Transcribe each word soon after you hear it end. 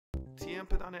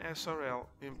PEDANE SRL,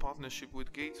 in partnership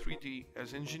with Gate 3D,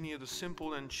 has engineered a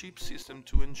simple and cheap system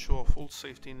to ensure full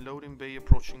safety in loading bay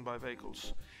approaching by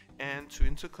vehicles, and to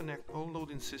interconnect all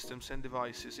loading systems and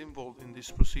devices involved in these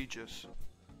procedures.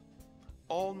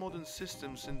 All modern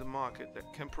systems in the market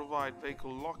that can provide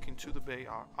vehicle locking to the bay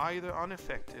are either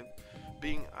ineffective,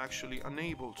 being actually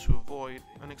unable to avoid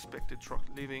unexpected truck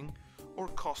leaving, or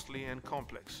costly and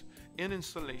complex in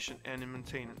installation and in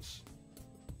maintenance.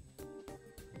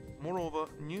 Moreover,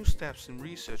 new steps in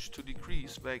research to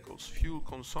decrease vehicles' fuel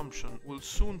consumption will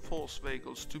soon force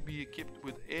vehicles to be equipped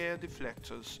with air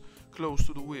deflectors close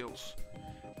to the wheels.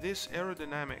 These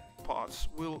aerodynamic parts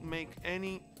will make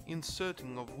any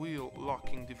inserting of wheel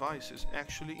locking devices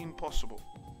actually impossible.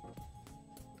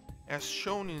 As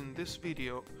shown in this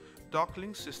video,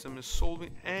 DOCKLINK system is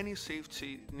solving any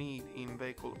safety need in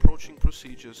vehicle approaching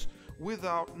procedures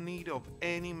without need of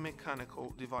any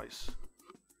mechanical device.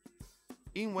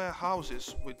 In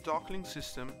warehouses with DOCKLINK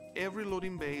system, every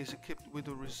loading bay is equipped with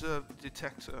a reserve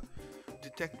detector,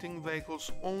 detecting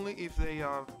vehicles only if they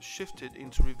are shifted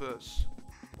into reverse.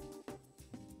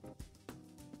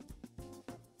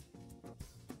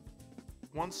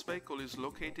 Once vehicle is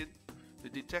located, the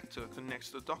detector connects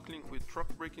the DOCKLINK with truck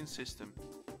braking system.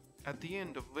 At the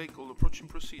end of vehicle approaching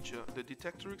procedure, the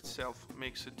detector itself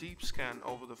makes a deep scan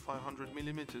over the 500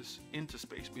 mm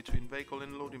interspace between vehicle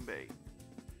and loading bay.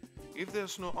 If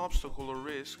there's no obstacle or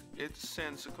risk, it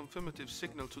sends a confirmative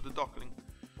signal to the DOCKLINK,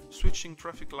 switching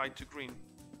traffic light to green.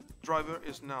 Driver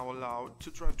is now allowed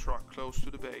to drive truck close to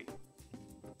the bay.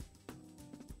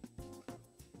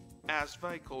 As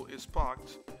vehicle is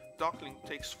parked, DOCKLINK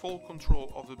takes full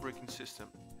control of the braking system.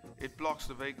 It blocks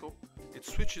the vehicle, it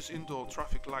switches indoor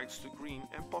traffic lights to green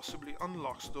and possibly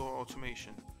unlocks door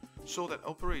automation, so that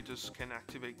operators can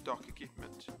activate dock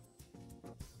equipment.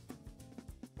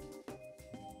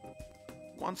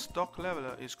 Once dock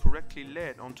leveler is correctly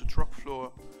led onto truck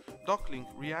floor, DOCKLINK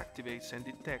reactivates and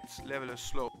detects leveler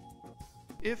slope.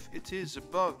 If it is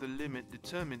above the limit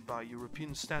determined by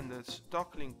European standards,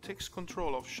 DOCKLINK takes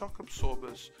control of shock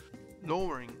absorbers,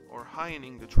 lowering or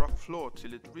heightening the truck floor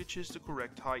till it reaches the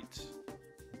correct height.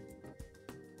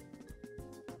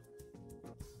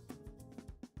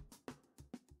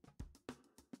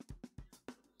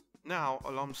 Now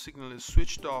alarm signal is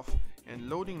switched off and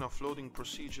loading and offloading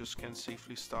procedures can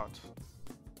safely start.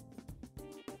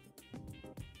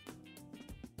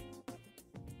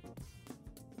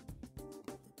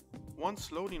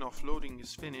 Once loading and offloading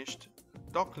is finished,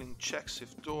 DOCKLINK checks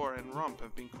if door and ramp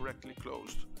have been correctly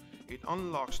closed. It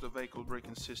unlocks the vehicle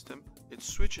braking system, it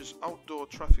switches outdoor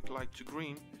traffic light to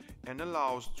green and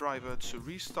allows driver to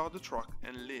restart the truck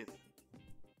and leave.